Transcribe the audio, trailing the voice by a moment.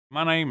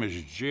My name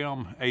is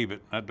Jim Avett.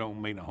 That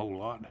don't mean a whole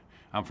lot.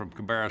 I'm from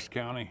Cabarrus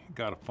County.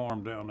 Got a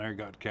farm down there,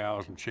 got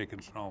cows and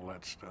chickens and all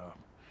that stuff.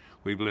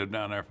 We've lived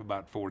down there for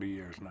about 40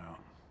 years now.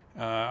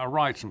 I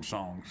write some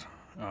songs.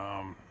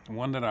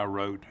 One that I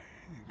wrote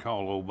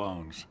called Old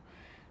Bones.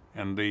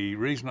 And the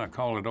reason I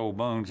call it Old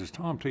Bones is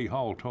Tom T.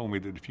 Hall told me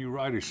that if you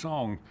write a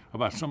song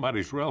about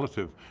somebody's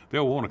relative,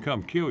 they'll want to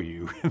come kill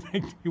you.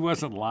 He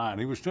wasn't lying,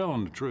 he was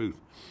telling the truth.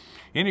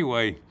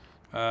 Anyway,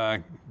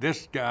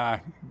 this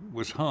guy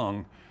was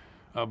hung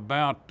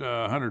about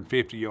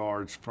 150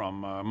 yards from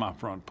my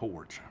front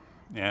porch.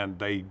 And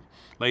they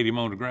laid him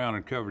on the ground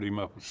and covered him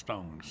up with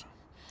stones.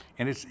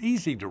 And it's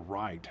easy to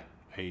write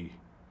a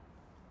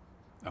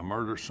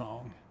murder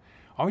song.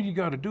 All you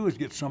got to do is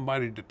get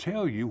somebody to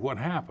tell you what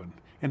happened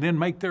and then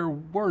make their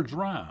words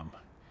rhyme.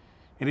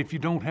 And if you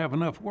don't have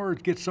enough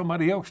words, get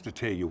somebody else to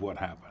tell you what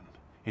happened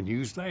and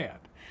use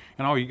that.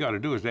 And all you got to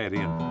do is add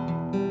in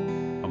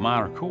a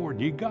minor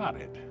chord, you got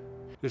it.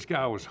 This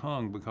guy was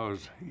hung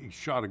because he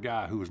shot a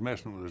guy who was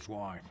messing with his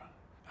wife.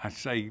 I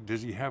say,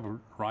 does he have a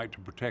right to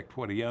protect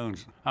what he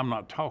owns? I'm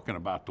not talking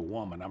about the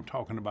woman, I'm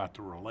talking about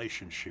the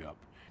relationship.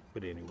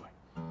 But anyway.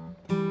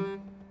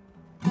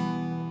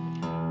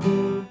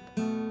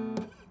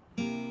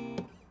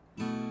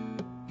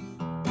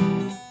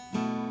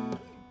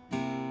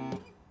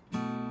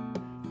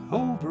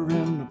 Over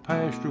in the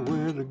pasture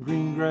where the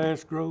green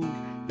grass grows,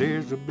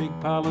 there's a big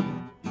pile of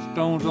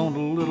stones on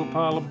a little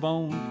pile of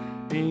bones.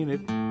 Ain't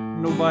it?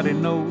 Nobody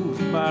knows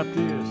about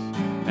this,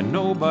 and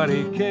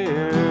nobody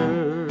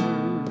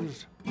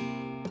cares.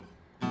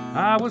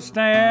 I was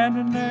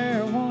standing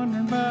there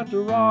wondering about the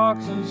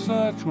rocks and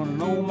such when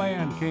an old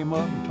man came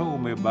up and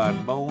told me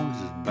about bones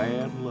is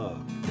bad luck.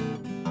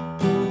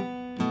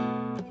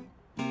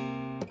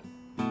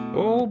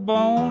 Old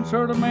Bones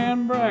heard a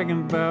man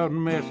bragging about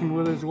messing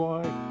with his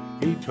wife.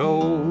 He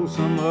told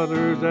some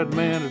others that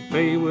man would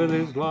pay with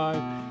his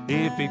life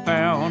if he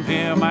found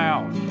him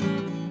out.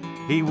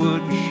 He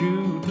would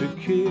shoot to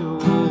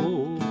kill.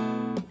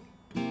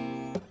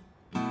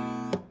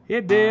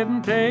 It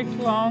didn't take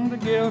long, the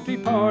guilty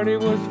party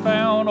was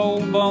found.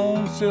 Old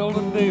Bones sealed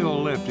the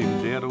deal, left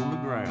him dead on the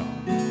ground.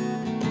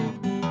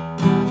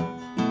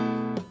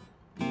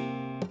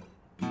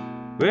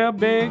 Well,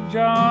 Big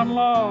John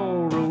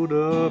Law rode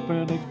up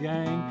in a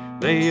gang.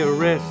 They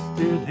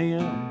arrested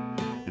him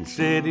and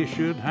said he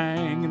should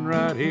hang. And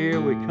right here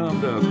we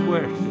come to a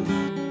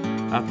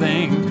question I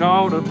think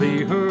ought to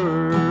be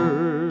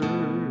heard.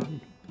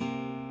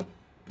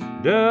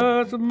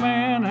 Does a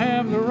man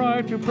have the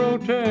right to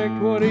protect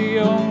what he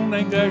owns?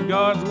 Ain't that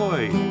God's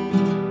way of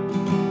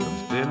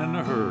thinning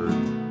the herd?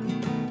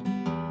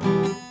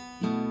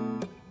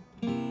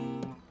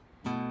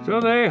 So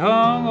they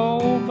hung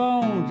Old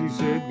Bones. He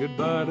said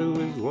goodbye to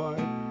his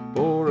wife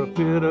for a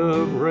fit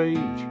of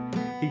rage.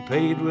 He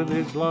paid with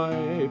his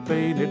life.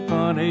 Ain't it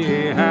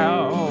funny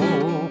how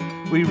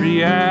we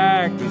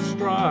react to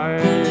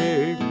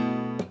strife?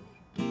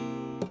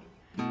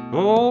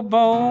 Old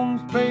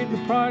Bones paid the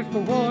price for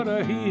what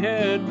he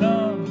had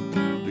done.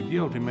 The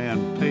guilty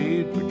man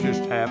paid for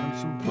just having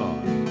some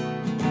fun.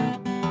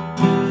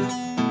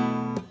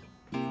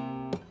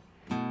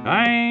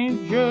 I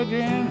ain't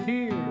judging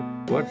here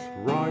what's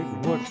right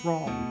and what's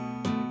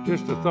wrong.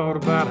 Just a thought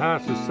about how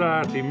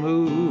society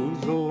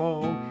moves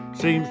along.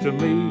 Seems to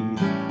me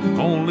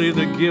only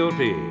the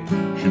guilty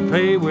should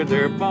pay with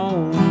their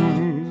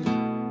bones.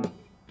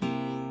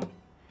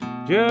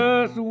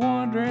 Just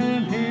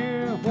wondering here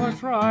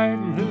what's right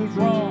and who's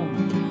wrong,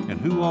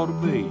 and who ought to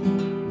be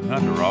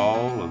under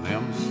all of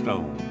them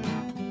stones.